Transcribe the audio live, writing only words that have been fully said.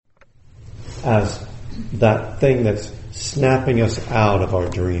as that thing that's snapping us out of our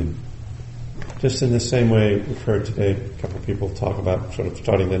dream. Just in the same way we've heard today, a couple of people talk about sort of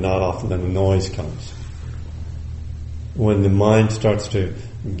starting to nod off and then the noise comes. When the mind starts to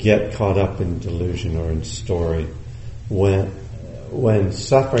get caught up in delusion or in story, when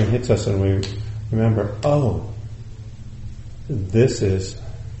suffering hits us and we remember, oh, this is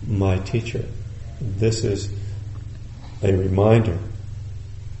my teacher. This is a reminder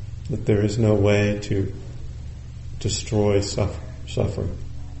that there is no way to destroy suffering.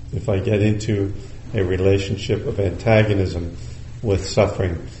 If I get into a relationship of antagonism with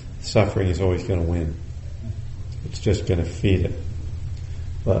suffering, suffering is always going to win. It's just going to feed it.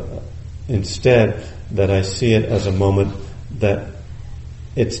 But instead, that I see it as a moment that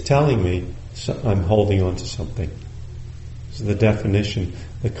it's telling me I'm holding on to something. So the definition,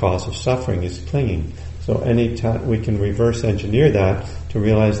 the cause of suffering is clinging. So anytime we can reverse engineer that to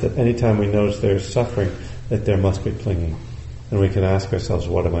realize that anytime we notice there's suffering, that there must be clinging. And we can ask ourselves,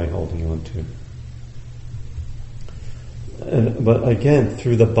 what am I holding on to? But again,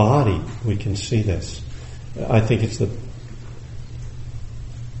 through the body, we can see this. I think it's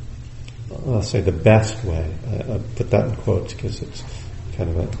I'll say the best way. I put that in quotes because it's kind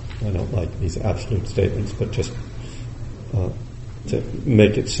of I don't like these absolute statements, but just to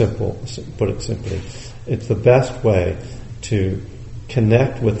make it simple, put it simply, it's the best way to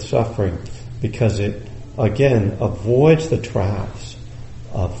connect with suffering because it, again, avoids the traps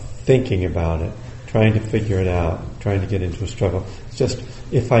of thinking about it, trying to figure it out, trying to get into a struggle. It's just,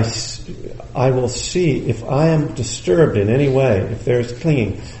 if I will see, if I am disturbed in any way, if there is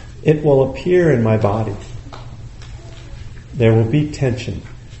clinging, it will appear in my body. There will be tension.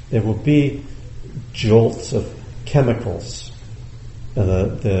 There will be jolts of chemicals,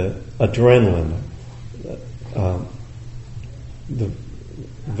 the adrenaline, the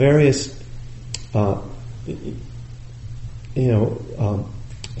various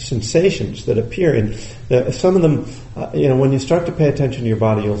sensations that appear. And some of them, when you start to pay attention to your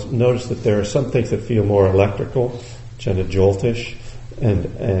body, you'll notice that there are some things that feel more electrical, kind of joltish, and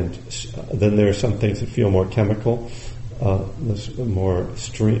then there are some things that feel more chemical. There's more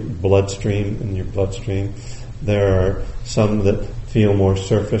bloodstream in your bloodstream. There are some that feel more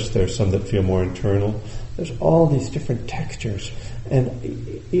surface. There are some that feel more internal. There's all these different textures,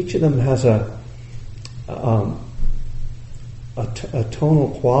 and each of them has a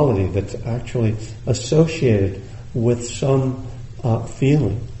tonal quality that's actually associated with some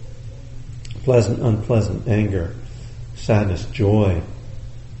feeling. Pleasant, unpleasant, anger, sadness, joy,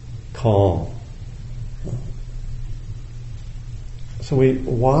 calm. So we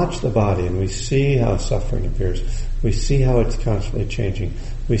watch the body and we see how suffering appears. We see how it's constantly changing.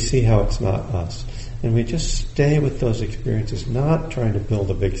 We see how it's not us. And we just stay with those experiences, not trying to build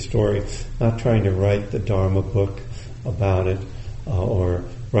a big story, not trying to write the Dharma book about it, or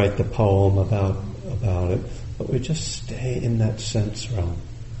write the poem about it, but we just stay in that sense realm.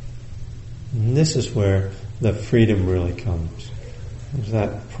 And this is where the freedom really comes. And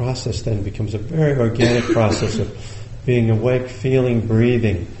that process then becomes a very organic process of being awake, feeling,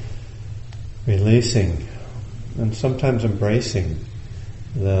 breathing, releasing, and sometimes embracing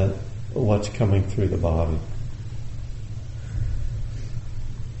what's coming through the body.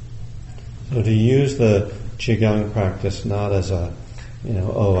 So to use the Qigong practice not as I've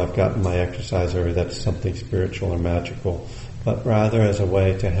gotten my exercise or that's something spiritual or magical, but rather as a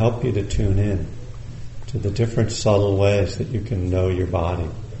way to help you to tune in to the different subtle ways that you can know your body.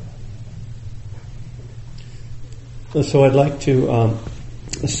 So I'd like to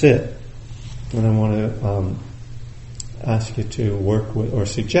sit, and I want to ask you to work with, or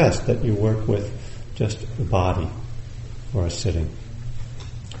suggest that you work with just the body for a sitting.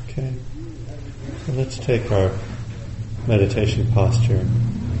 Okay? So let's take our meditation posture.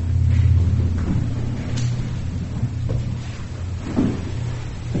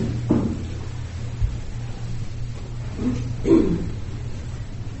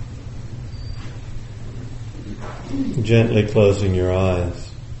 Gently closing your eyes.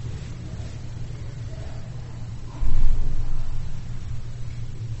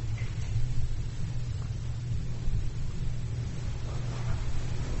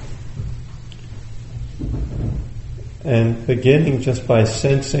 And beginning just by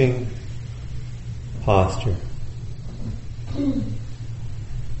sensing posture.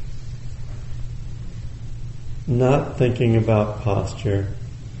 Not thinking about posture,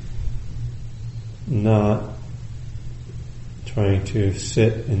 not trying to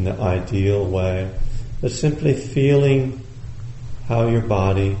sit in the ideal way, but simply feeling how your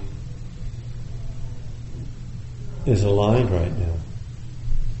body is aligned right now.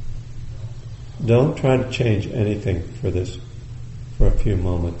 Don't try to change anything for this, for a few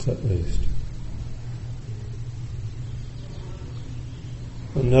moments at least.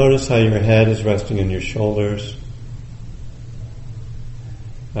 And notice how your head is resting on your shoulders,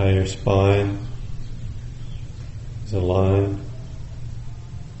 how your spine is aligned,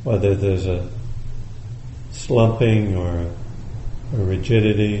 whether there's a slumping or a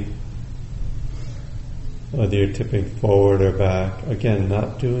rigidity, whether you're tipping forward or back. Again,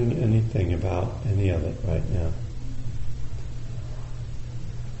 not doing anything about any of it right now.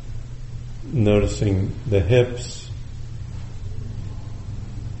 Noticing the hips,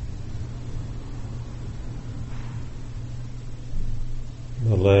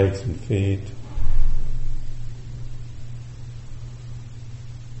 the legs and feet,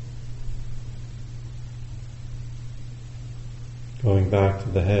 going back to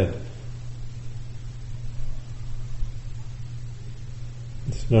the head.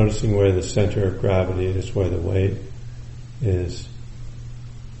 It's noticing where the center of gravity is, where the weight is.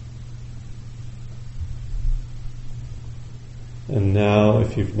 And now,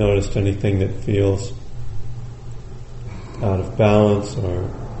 if you've noticed anything that feels out of balance or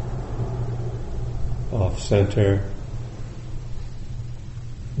off center,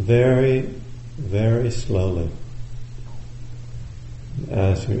 very, very slowly,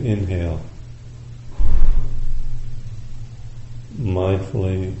 as you inhale,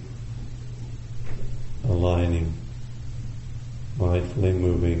 mindfully aligning, mindfully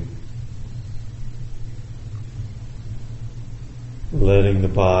moving, letting the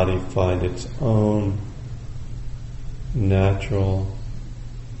body find its own natural,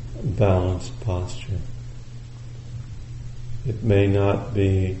 balanced posture. It may not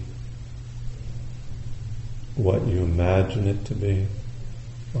be what you imagine it to be,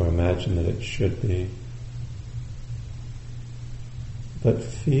 or imagine that it should be, but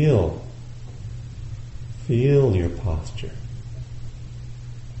feel your posture.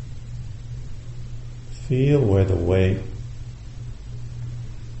 Feel where the weight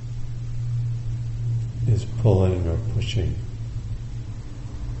is pulling or pushing.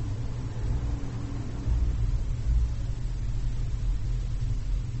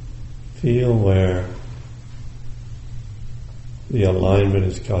 Feel where the alignment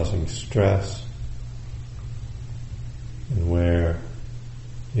is causing stress and where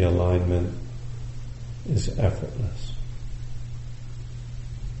the alignment is effortless.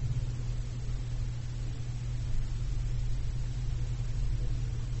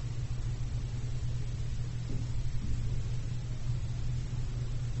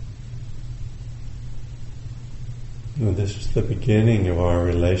 Now, this is the beginning of our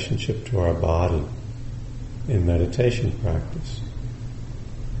relationship to our body in meditation practice.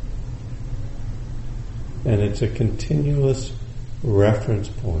 And it's a continuous reference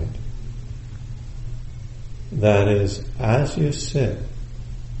point. That is, as you sit,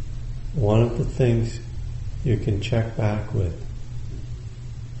 one of the things you can check back with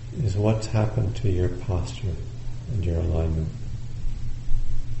is what's happened to your posture and your alignment.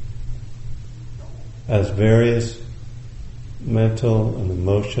 As various mental and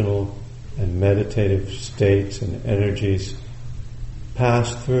emotional and meditative states and energies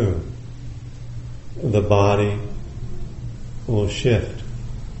pass through, the body will shift.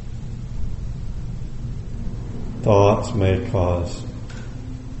 Thoughts may cause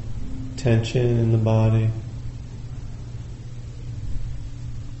tension in the body.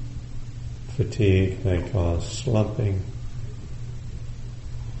 Fatigue may cause slumping.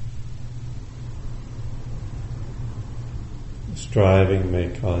 Striving may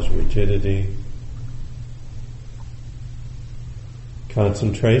cause rigidity.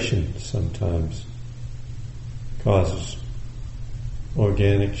 Concentration sometimes causes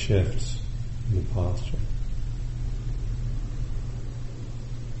organic shifts in the posture.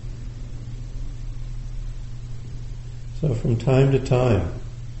 So from time to time,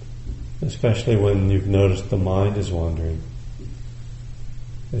 especially when you've noticed the mind is wandering,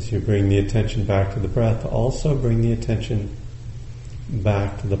 as you bring the attention back to the breath, also bring the attention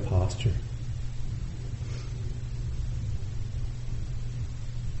back to the posture.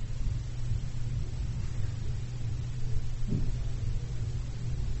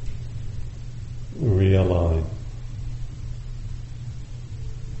 Realign.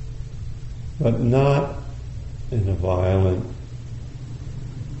 But not in a violent,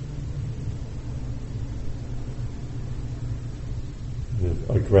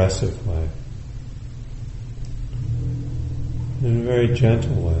 aggressive way. In a very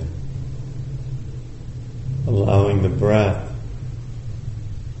gentle way. Allowing the breath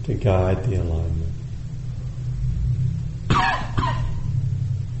to guide the alignment.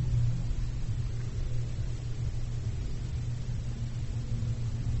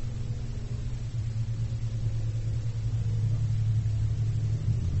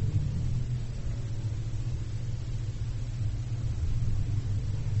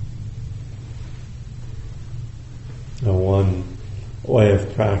 one way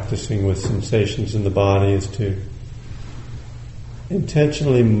of practicing with sensations in the body is to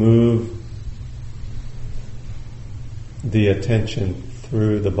intentionally move the attention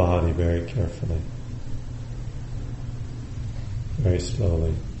through the body very carefully, very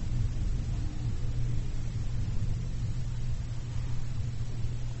slowly.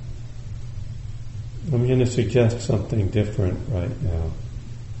 I'm going to suggest something different right now,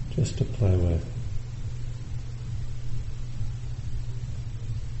 just to play with.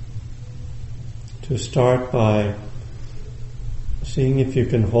 To start by seeing if you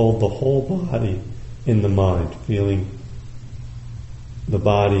can hold the whole body in the mind, feeling the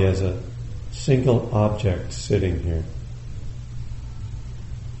body as a single object sitting here.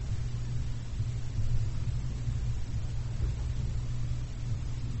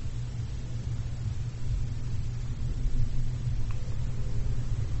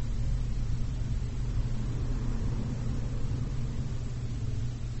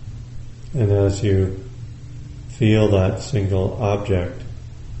 And as you feel that single object,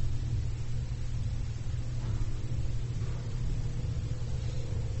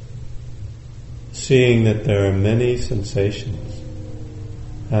 seeing that there are many sensations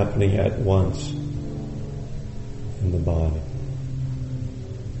happening at once in the body.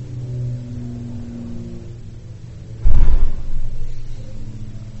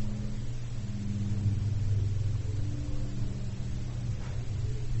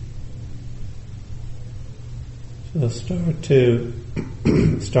 So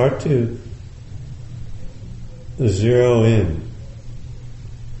start to zero in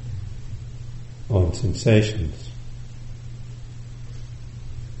on sensations.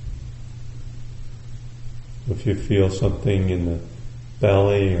 If you feel something in the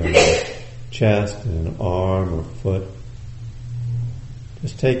belly or the chest, in an arm or foot,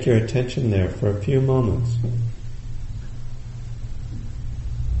 just take your attention there for a few moments.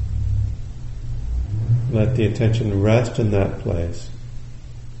 Let the attention rest in that place.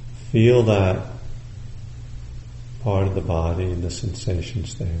 Feel that part of the body and the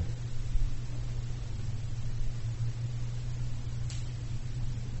sensations there.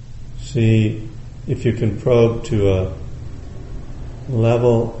 See if you can probe to a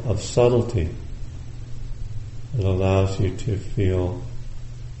level of subtlety that allows you to feel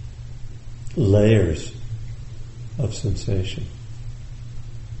layers of sensation.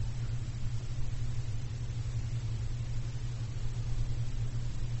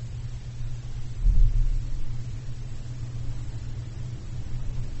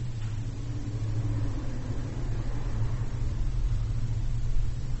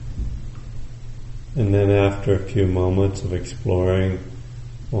 And then after a few moments of exploring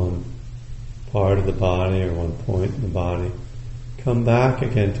one part of the body or one point in the body, come back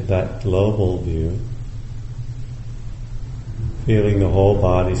again to that global view, feeling the whole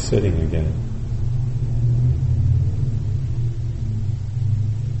body sitting again.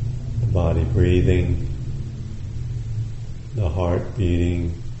 The body breathing, the heart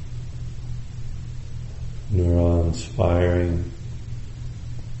beating, neurons firing,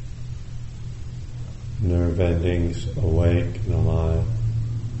 nerve endings awake and alive.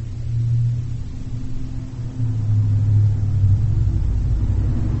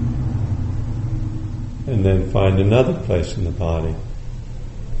 And then find another place in the body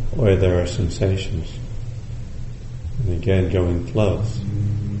where there are sensations. And again, going close.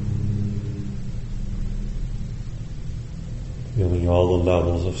 Feeling all the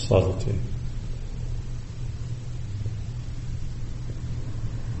levels of subtlety.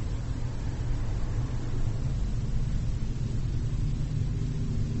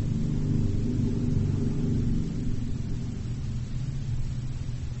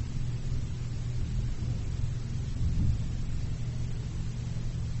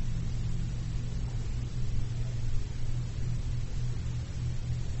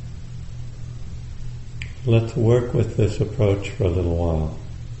 Let's work with this approach for a little while.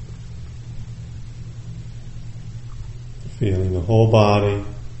 Feeling the whole body,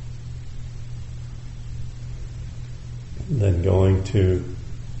 then going to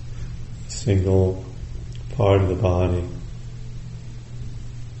a single part of the body,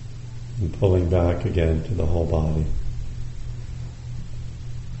 and pulling back again to the whole body.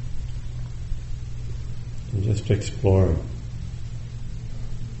 And just exploring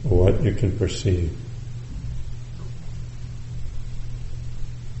what you can perceive.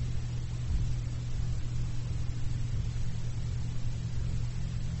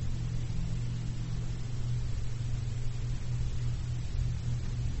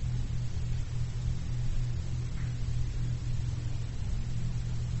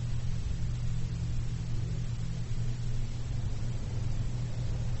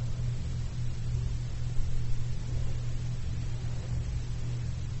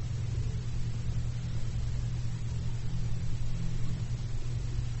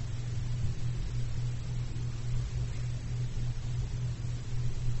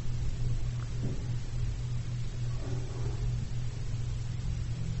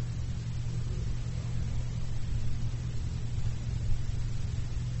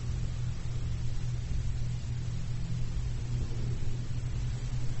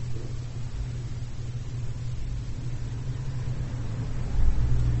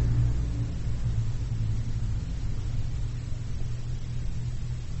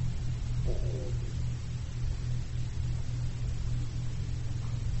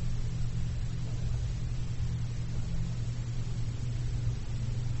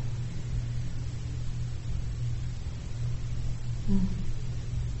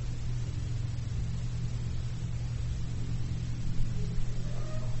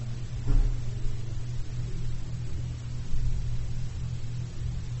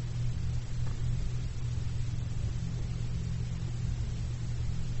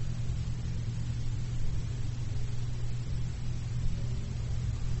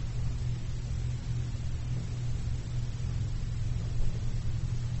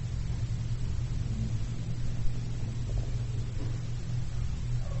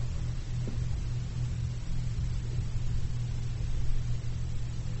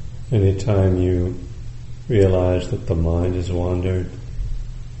 Anytime you realize that the mind has wandered,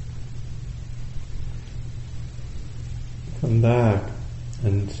 come back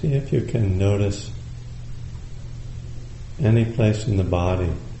and see if you can notice any place in the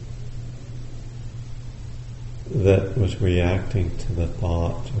body that was reacting to the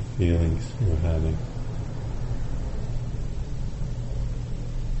thoughts or feelings you were having.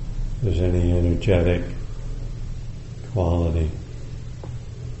 If there's any energetic quality,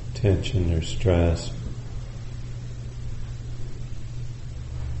 tension or stress,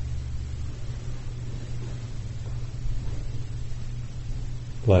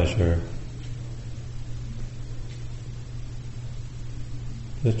 pleasure,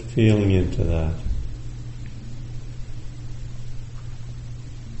 just feeling into that.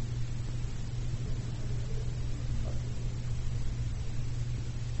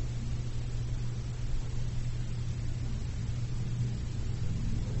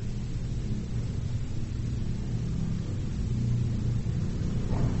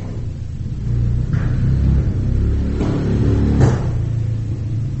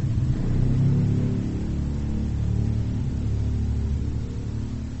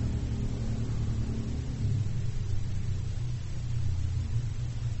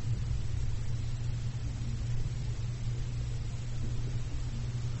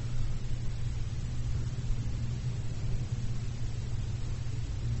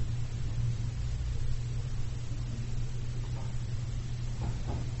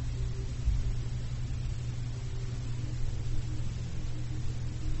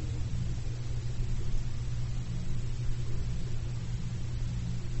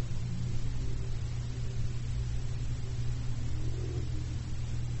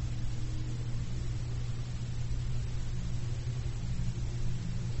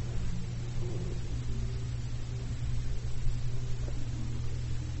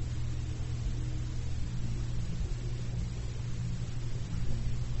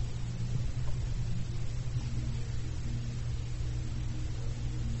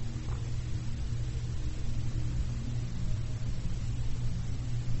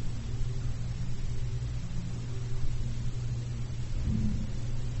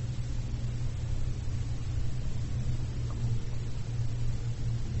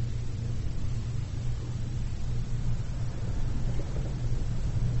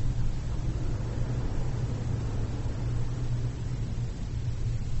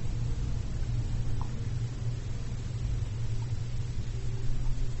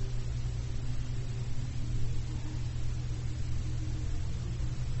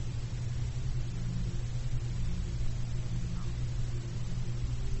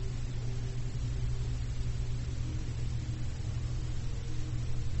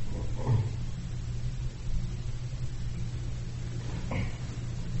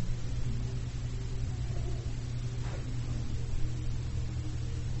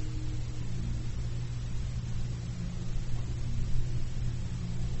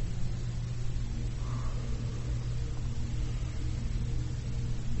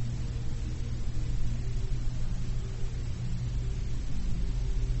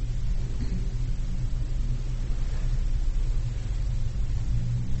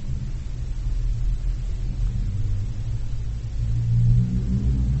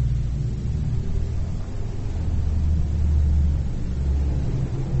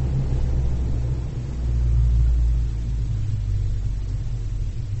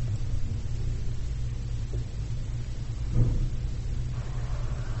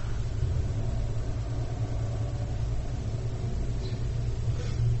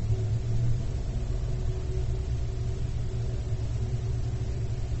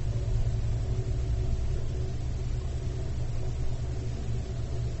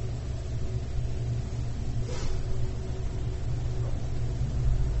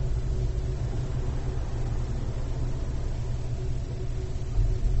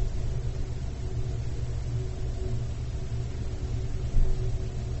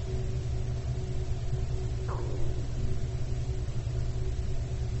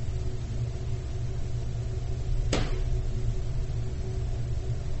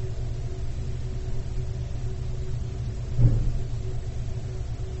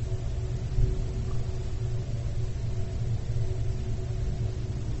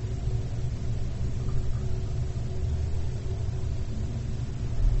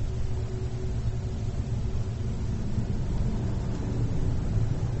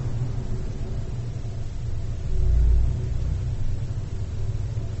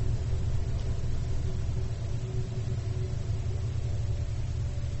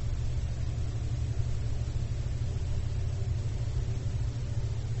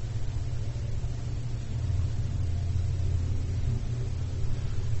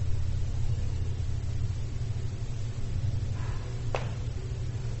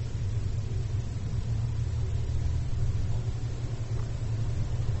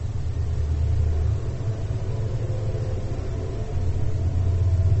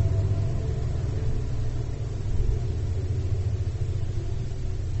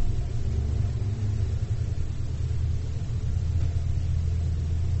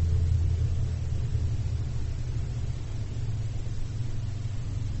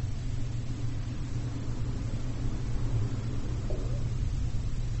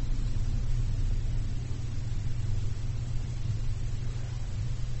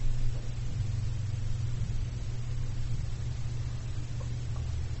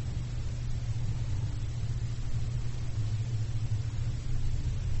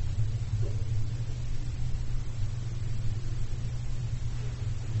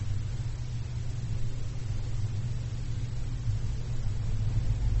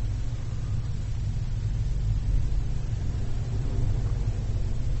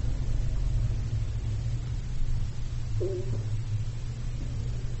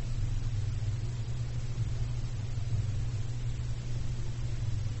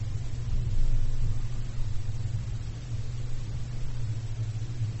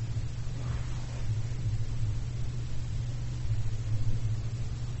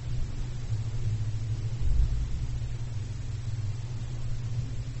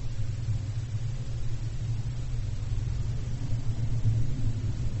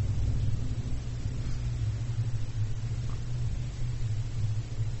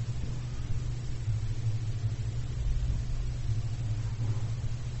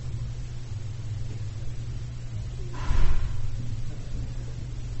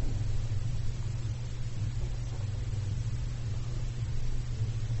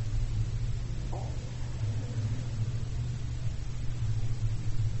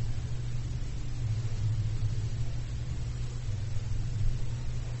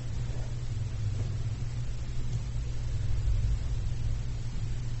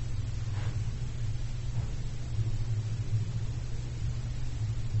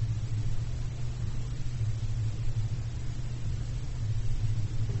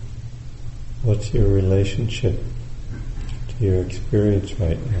 What's your relationship to your experience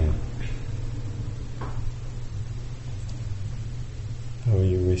right now? How are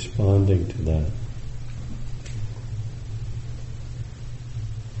you responding to that?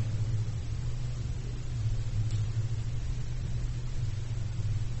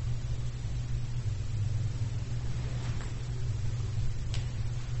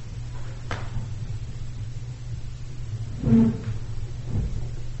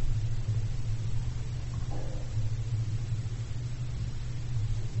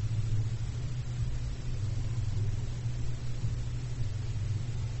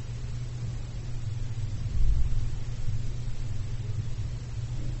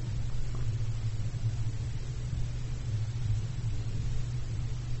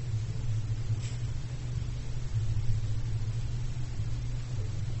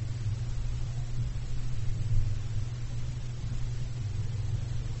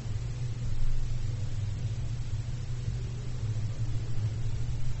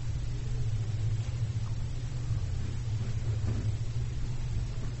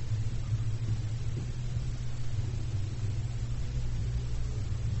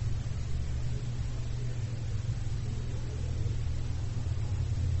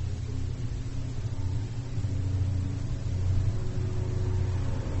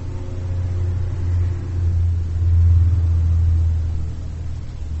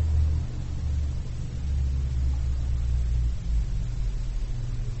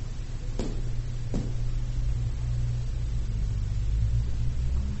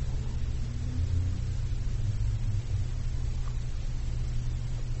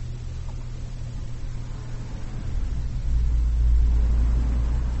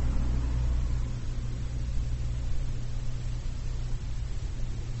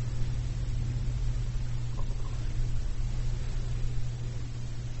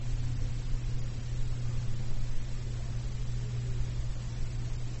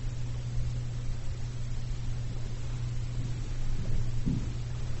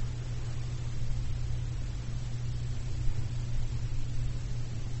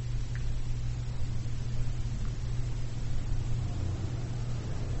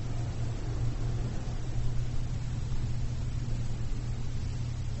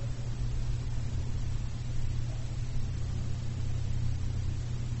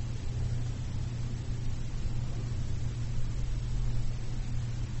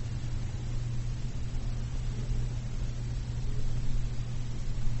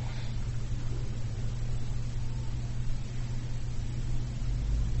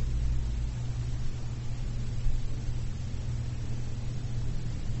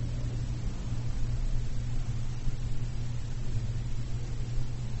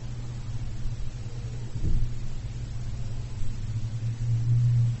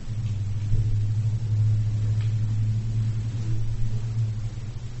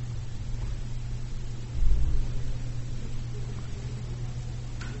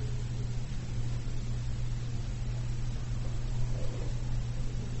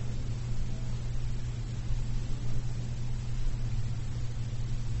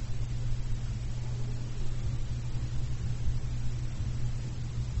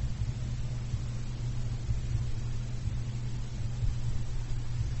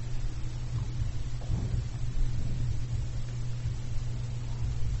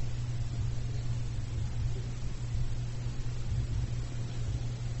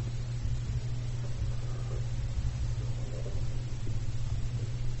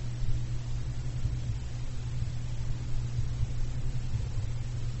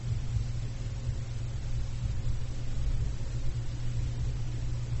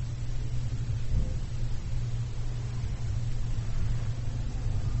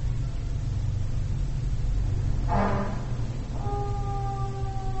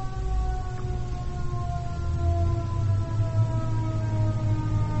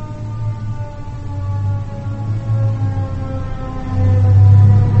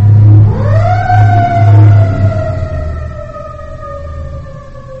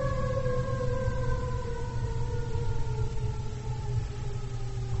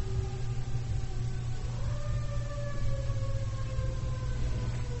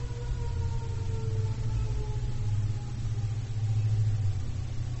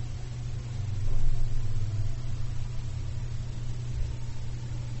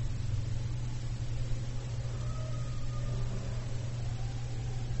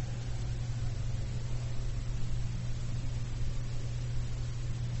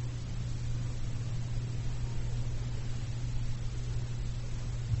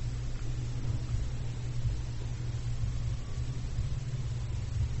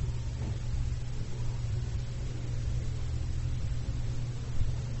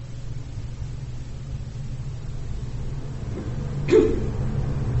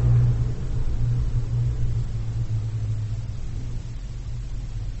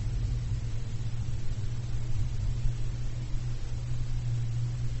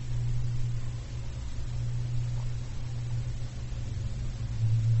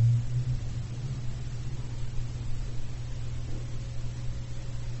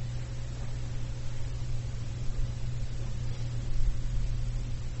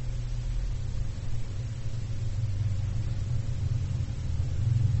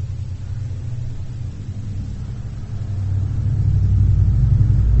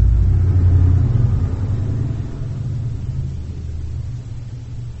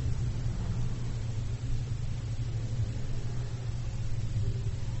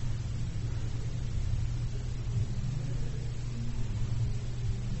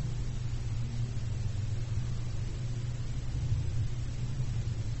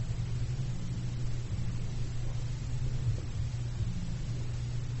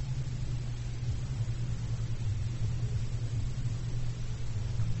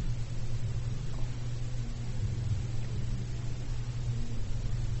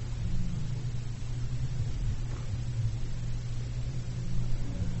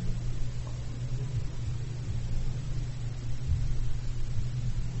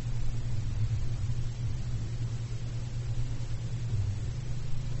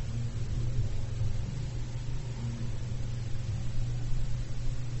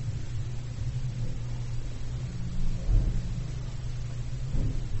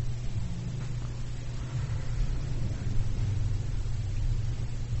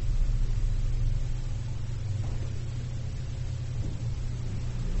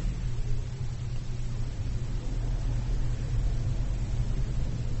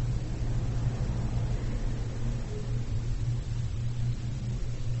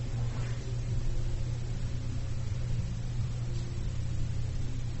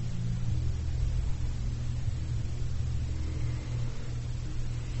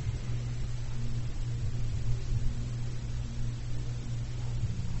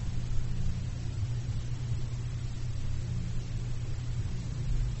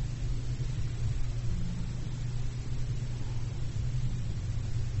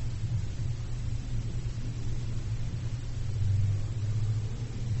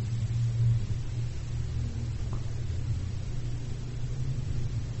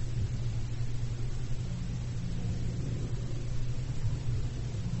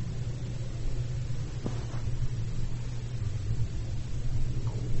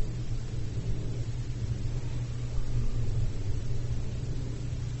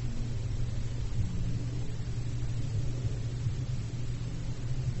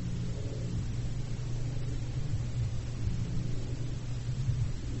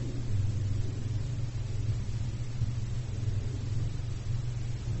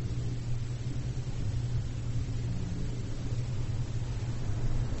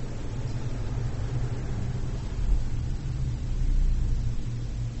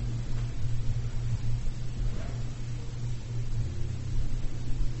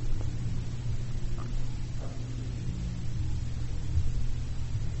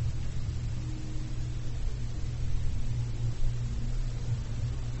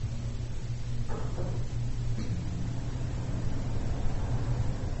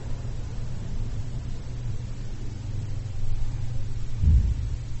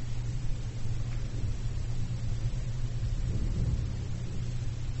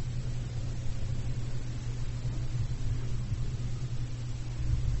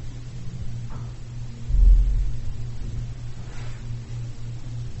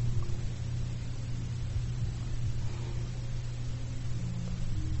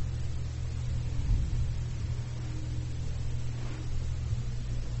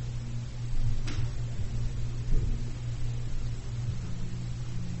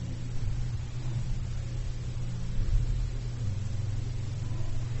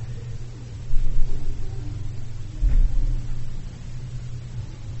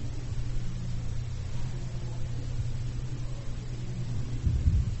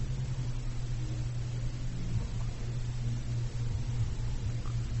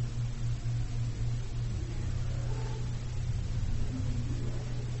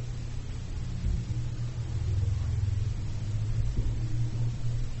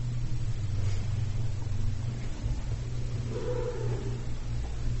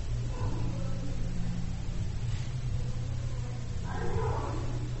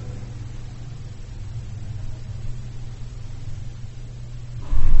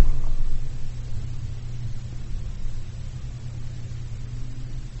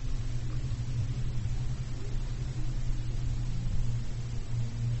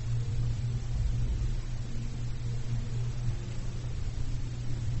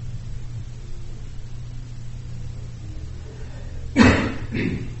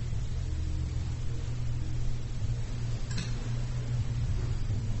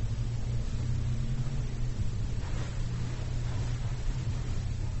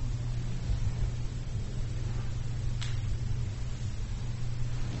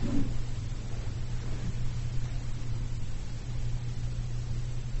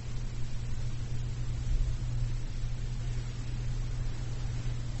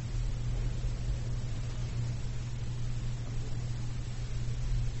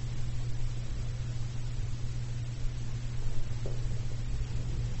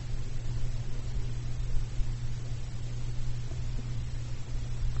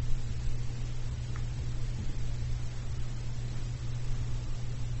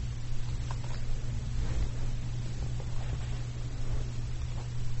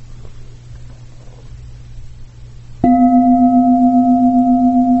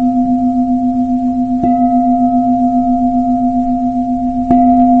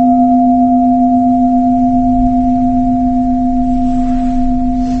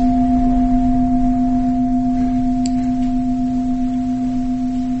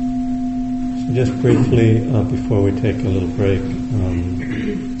 Just briefly, before we take a little break,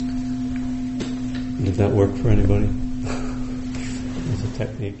 did that work for anybody? As a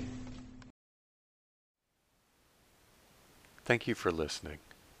technique. Thank you for listening.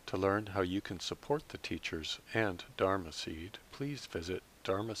 To learn how you can support the teachers and Dharma Seed, please visit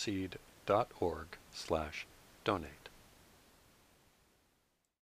dharmaseed.org/donate.